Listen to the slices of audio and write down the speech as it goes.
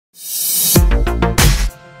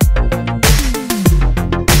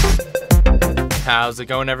How's it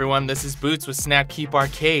going, everyone? This is Boots with Snap Keep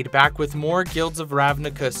Arcade, back with more Guilds of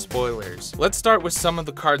Ravnica spoilers. Let's start with some of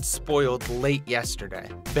the cards spoiled late yesterday.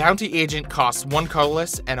 Bounty Agent costs 1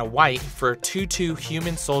 colorless and a white for a 2/2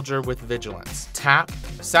 human soldier with vigilance. Tap,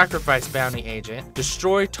 sacrifice Bounty Agent,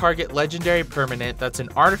 destroy target legendary permanent that's an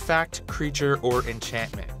artifact, creature, or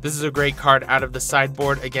enchantment. This is a great card out of the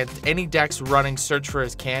sideboard against any decks running Search for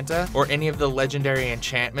Azcanta or any of the legendary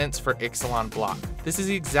enchantments for Ixalan block. This is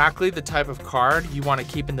exactly the type of card you want to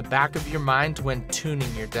keep in the back of your mind when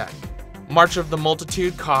tuning your deck. March of the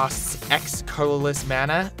Multitude costs X colorless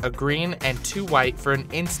mana, a green, and 2 white for an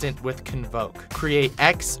instant with Convoke. Create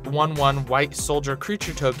X 1/1 white soldier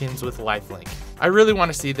creature tokens with lifelink. I really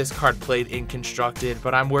want to see this card played in Constructed,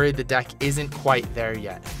 but I'm worried the deck isn't quite there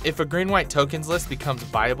yet. If a green-white tokens list becomes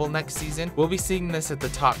viable next season, we'll be seeing this at the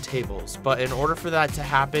top tables, but in order for that to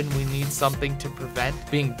happen, we need something to prevent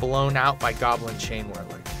being blown out by Goblin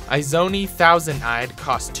Chainwhirler. Izoni Thousand-Eyed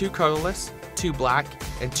costs 2 colorless, 2 black,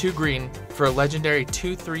 and 2 green for a legendary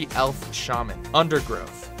 2/3 elf shaman,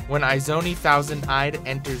 Undergrowth. When Izoni Thousand-Eyed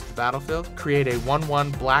enters the battlefield, create a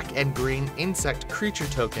 1/1 black and green insect creature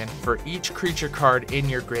token for each creature card in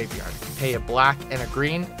your graveyard. Pay a black and a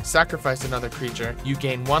green, sacrifice another creature, you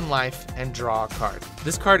gain 1 life, and draw a card.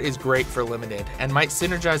 This card is great for limited, and might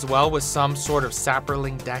synergize well with some sort of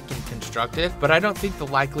Sapperling deck in Constructed, but I don't think the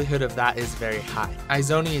likelihood of that is very high.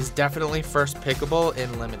 Izoni is definitely first pickable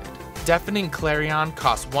in limited. Deafening Clarion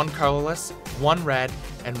costs 1 colorless, 1 red,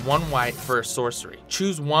 and 1 white for a sorcery.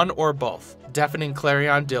 Choose one or both. Deafening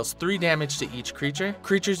Clarion deals 3 damage to each creature.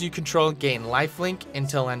 Creatures you control gain lifelink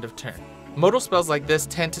until end of turn. Modal spells like this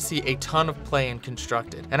tend to see a ton of play in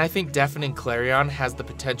Constructed, and I think Deafening Clarion has the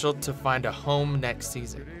potential to find a home next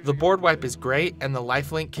season. The board wipe is great, and the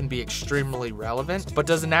lifelink can be extremely relevant, but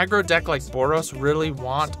does an aggro deck like Boros really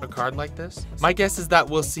want a card like this? My guess is that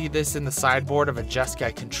we'll see this in the sideboard of a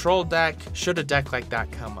Jeskai control deck, should a deck like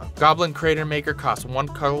that come up. Goblin Crater Maker costs 1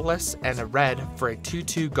 colorless and a red for a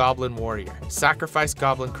 2/2 Goblin Warrior. Sacrifice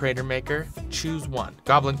Goblin Crater Maker, choose one.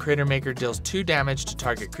 Goblin Crater Maker deals 2 damage to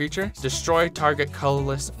target creature, destroy target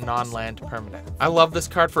colorless non-land permanent. I love this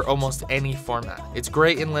card for almost any format. It's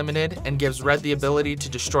great in limited and gives red the ability to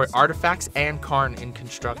destroy artifacts and Karn in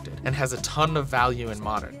Constructed, and has a ton of value in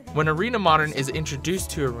Modern. When Arena Modern is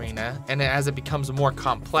introduced to Arena, and as it becomes more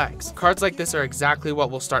complex, cards like this are exactly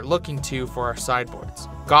what we'll start looking to for our sideboards.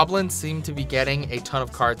 Goblins seem to be getting a ton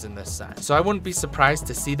of cards in this set, so I wouldn't be surprised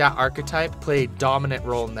to see that archetype play a dominant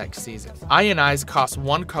role next season. Ionize costs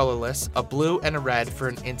 1 colorless, a blue, and a red for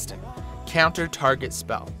an instant. Counter target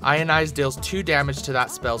spell. Ionize deals 2 damage to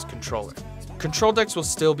that spell's controller. Control decks will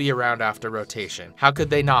still be around after rotation. How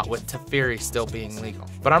could they not, with Teferi still being legal?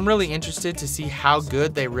 But I'm really interested to see how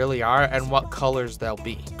good they really are and what colors they'll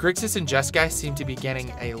be. Grixis and Jeskai seem to be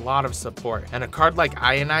getting a lot of support, and a card like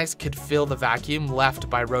Ionize could fill the vacuum left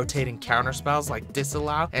by rotating counterspells like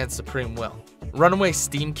Disallow and Supreme Will. Runaway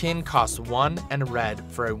Steamkin costs 1 and a red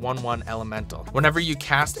for a 1/1 elemental. Whenever you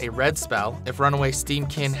cast a red spell, if Runaway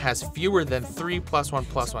Steamkin has fewer than 3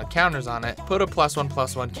 +1/+1 counters on it, put a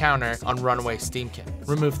 +1/+1 counter on Runaway Steamkin.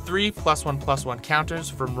 Remove 3 +1/+1 counters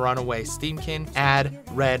from Runaway Steamkin, add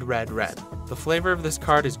red, red, red. The flavor of this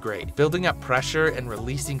card is great. Building up pressure and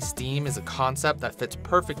releasing steam is a concept that fits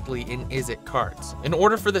perfectly in Izzet cards. In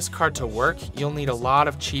order for this card to work, you'll need a lot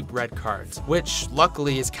of cheap red cards, which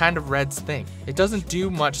luckily is kind of red's thing. It doesn't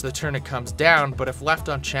do much the turn it comes down, but if left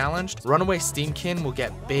unchallenged, Runaway Steamkin will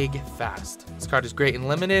get big fast. This card is great in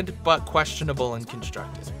limited, but questionable in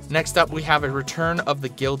Constructed. Next up, we have a return of the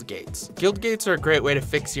Guild Gates. Guild Gates are a great way to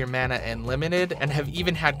fix your mana in limited, and have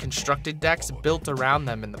even had Constructed decks built around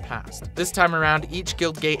them in the past. This time around, each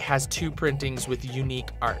Guild Gate has 2 printings with unique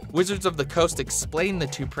art. Wizards of the Coast explained the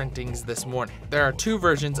 2 printings this morning. There are 2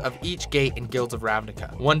 versions of each gate in Guilds of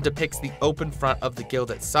Ravnica. One depicts the open front of the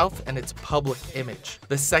guild itself and its public image.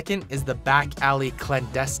 The second is the back alley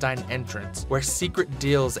clandestine entrance, where secret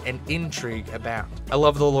deals and intrigue abound. I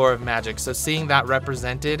love the lore of Magic, so seeing that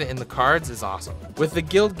represented in the cards is awesome. With the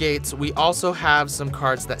Guild Gates, we also have some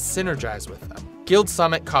cards that synergize with them. Guild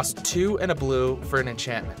Summit costs 2 and a blue for an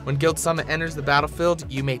enchantment. When Guild Summit enters the battlefield,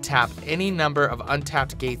 you may tap any number of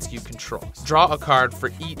untapped gates you control. Draw a card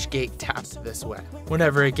for each gate tapped this way.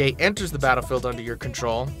 Whenever a gate enters the battlefield under your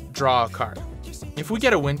control, draw a card. If we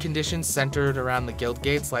get a win condition centered around the Guild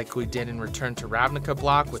Gates like we did in Return to Ravnica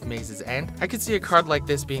block with Maze's End, I could see a card like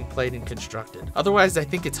this being played and Constructed. Otherwise, I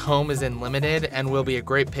think its home is in limited and will be a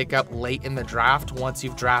great pickup late in the draft once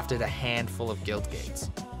you've drafted a handful of Guild Gates.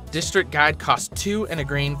 District Guide costs 2 and a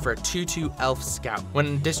green for a 2/2 Elf Scout.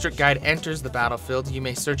 When District Guide enters the battlefield, you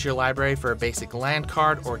may search your library for a basic land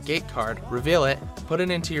card or gate card, reveal it, put it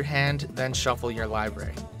into your hand, then shuffle your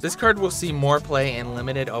library. This card will see more play in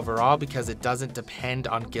Limited overall because it doesn't depend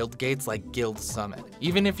on guild gates like Guild Summit.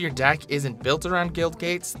 Even if your deck isn't built around guild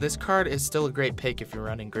gates, this card is still a great pick if you're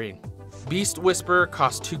running green. Beast Whisperer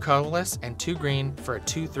costs 2 colorless and 2 green for a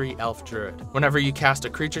 2/3 Elf Druid. Whenever you cast a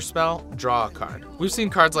creature spell, draw a card. We've seen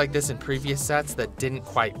cards like this in previous sets that didn't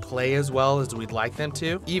quite play as well as we'd like them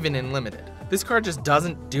to, even in Limited. This card just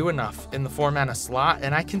doesn't do enough in the 4-mana slot,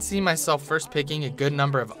 and I can see myself first picking a good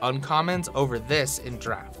number of uncommons over this in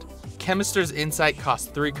draft. Chemister's Insight costs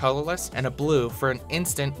 3 colorless and a blue for an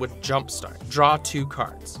instant with Jumpstart. Draw 2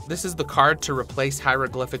 cards. This is the card to replace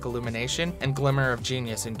Hieroglyphic Illumination and Glimmer of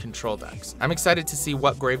Genius in control decks. I'm excited to see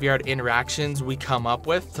what graveyard interactions we come up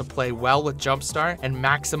with to play well with Jumpstart and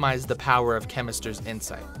maximize the power of Chemister's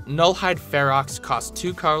Insight. Nullhide Ferox costs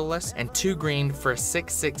 2 colorless and 2 green for a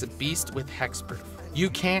 6/6 beast with Hexproof. You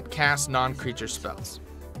can't cast non-creature spells.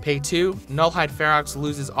 Pay 2, Nullhide Ferox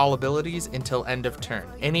loses all abilities until end of turn.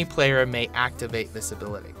 Any player may activate this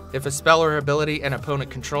ability. If a spell or ability an opponent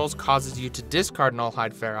controls causes you to discard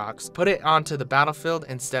Nullhide Ferox, put it onto the battlefield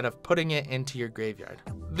instead of putting it into your graveyard.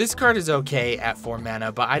 This card is okay at 4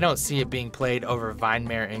 mana, but I don't see it being played over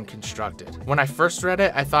Vinemare in Constructed. When I first read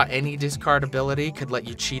it, I thought any discard ability could let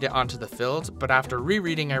you cheat it onto the field, but after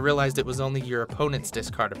rereading I realized it was only your opponent's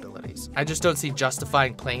discard abilities. I just don't see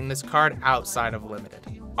justifying playing this card outside of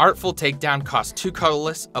Limited. Artful Takedown costs 2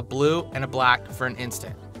 colorless, a blue, and a black for an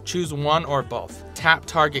instant. Choose one or both. Tap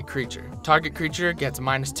target creature. Target creature gets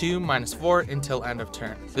 -2, -4 until end of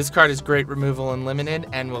turn. This card is great removal in Limited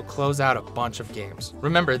and will close out a bunch of games.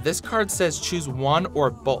 Remember, this card says choose one or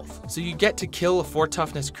both, so you get to kill a 4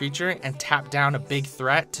 toughness creature and tap down a big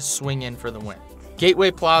threat to swing in for the win.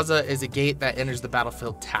 Gateway Plaza is a gate that enters the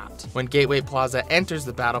battlefield tapped. When Gateway Plaza enters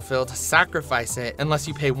the battlefield, sacrifice it unless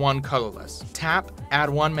you pay 1 colorless. Tap,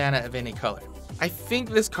 add 1 mana of any color. I think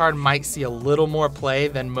this card might see a little more play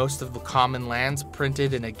than most of the common lands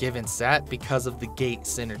printed in a given set because of the gate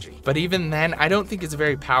synergy. But even then, I don't think it's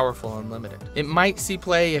very powerful and limited. It might see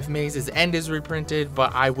play if Maze's End is reprinted,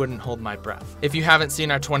 but I wouldn't hold my breath. If you haven't seen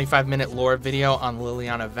our 25-minute lore video on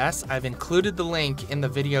Liliana Vess, I've included the link in the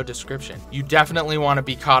video description. You definitely want to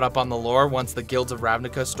be caught up on the lore once the Guilds of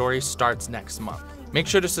Ravnica story starts next month. Make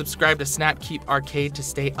sure to subscribe to Snapkeep Arcade to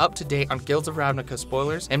stay up to date on Guilds of Ravnica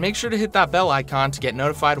spoilers, and make sure to hit that bell icon to get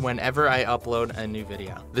notified whenever I upload a new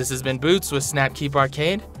video. This has been Boots with Snapkeep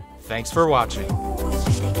Arcade. Thanks for watching.